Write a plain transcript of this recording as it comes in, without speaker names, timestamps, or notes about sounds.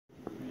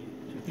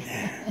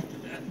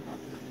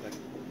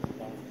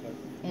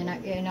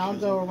and I'll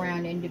go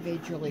around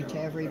individually to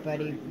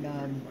everybody.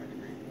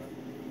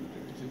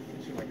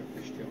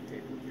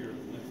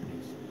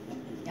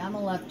 I'm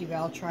a lefty,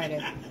 I'll try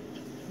to.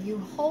 You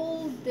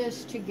hold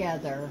this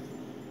together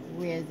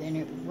with, and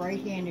it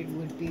right-handed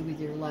would be with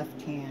your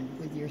left hand,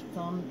 with your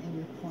thumb and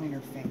your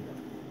pointer finger.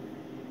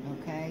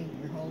 Okay?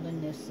 You're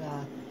holding this,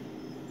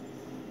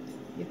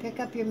 you pick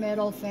up your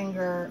middle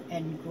finger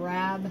and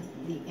grab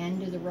the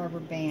end of the rubber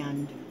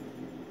band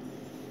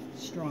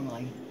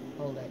strongly.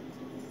 Hold it.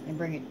 And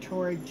bring it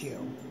towards you.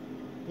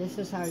 This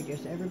is how you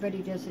just, everybody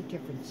does it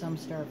different. Some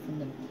start from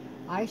the,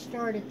 I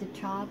start at the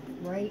top,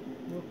 right,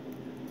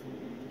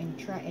 and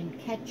try and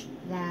catch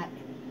that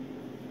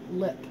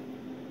lip.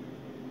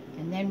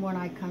 And then when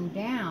I come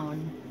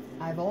down,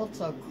 I've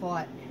also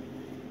caught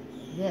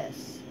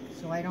this,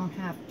 so I don't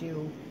have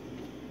to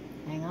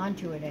hang on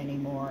to it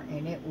anymore,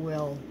 and it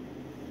will,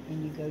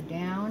 and you go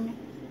down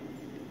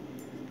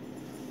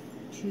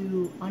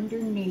to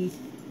underneath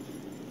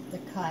the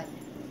cut.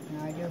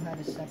 Now I do have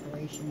a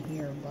separation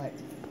here, but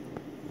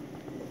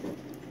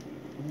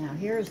now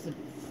here's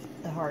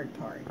the hard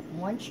part.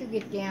 Once you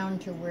get down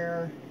to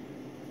where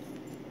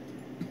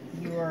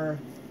you're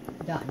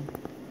done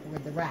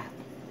with the wrap,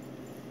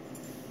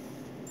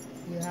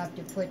 you have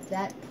to put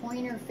that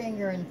pointer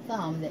finger and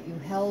thumb that you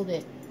held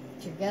it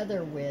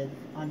together with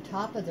on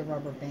top of the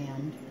rubber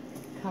band,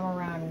 come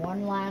around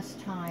one last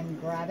time,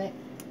 grab it,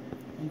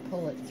 and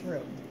pull it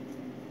through.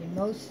 In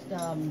most,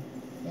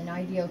 in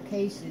ideal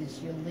cases,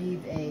 you'll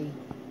leave a,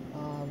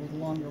 with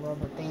longer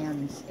rubber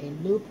bands, a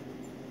loop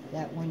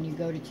that when you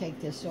go to take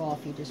this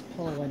off, you just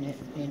pull and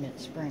it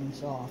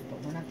springs off, but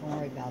we're not going to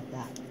worry about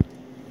that.